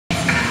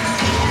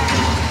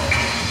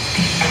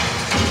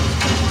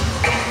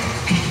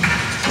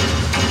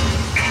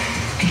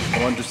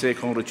say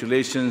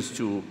congratulations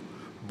to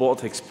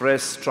both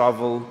Express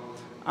Travel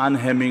and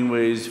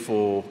Hemingways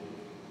for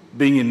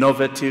being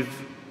innovative,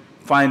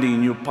 finding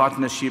new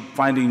partnership,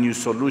 finding new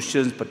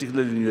solutions,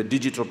 particularly in your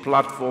digital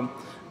platform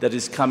that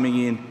is coming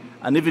in,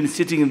 and even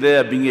sitting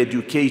there being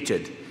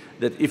educated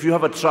that if you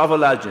have a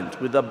travel agent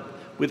with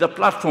a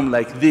platform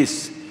like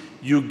this,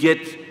 you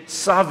get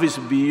service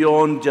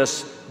beyond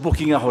just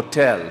booking a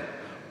hotel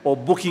or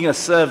booking a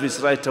service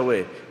right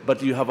away,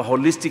 but you have a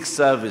holistic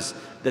service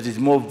that is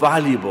more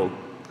valuable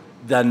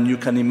than you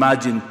can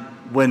imagine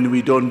when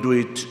we don't do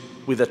it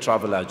with a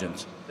travel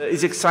agent.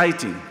 It's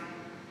exciting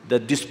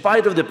that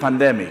despite of the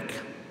pandemic,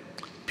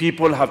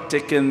 people have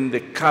taken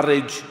the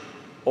courage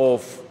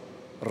of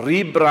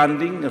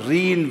rebranding,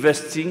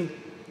 reinvesting,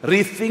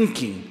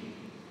 rethinking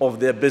of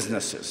their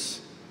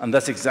businesses. And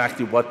that's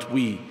exactly what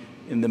we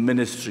in the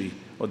ministry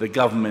or the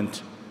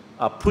government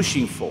are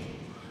pushing for.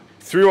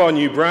 Through our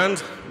new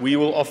brand, we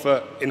will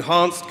offer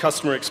enhanced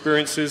customer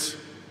experiences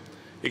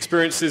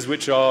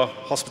which our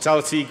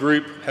hospitality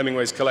group,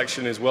 Hemingways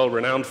Collection, is well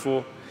renowned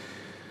for,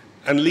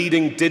 and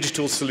leading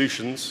digital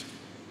solutions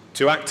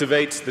to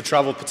activate the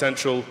travel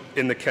potential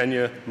in the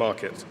Kenya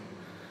market.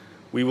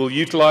 We will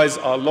utilize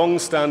our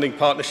long-standing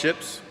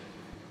partnerships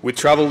with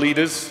travel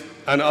leaders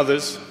and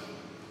others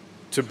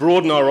to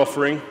broaden our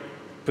offering,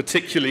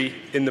 particularly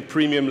in the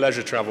premium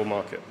leisure travel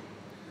market.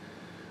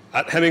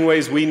 At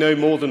Hemingways, we know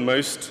more than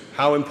most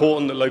how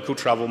important the local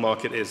travel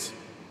market is.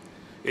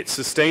 It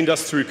sustained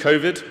us through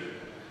COVID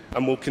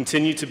and will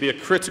continue to be a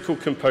critical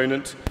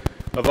component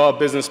of our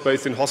business,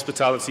 both in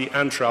hospitality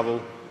and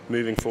travel,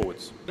 moving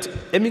forwards.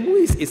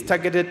 Hemingways is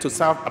targeted to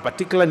serve a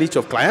particular niche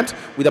of client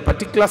with a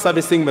particular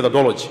servicing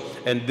methodology.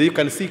 And you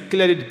can see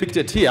clearly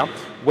depicted here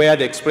where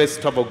the Express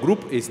Travel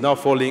Group is now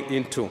falling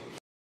into.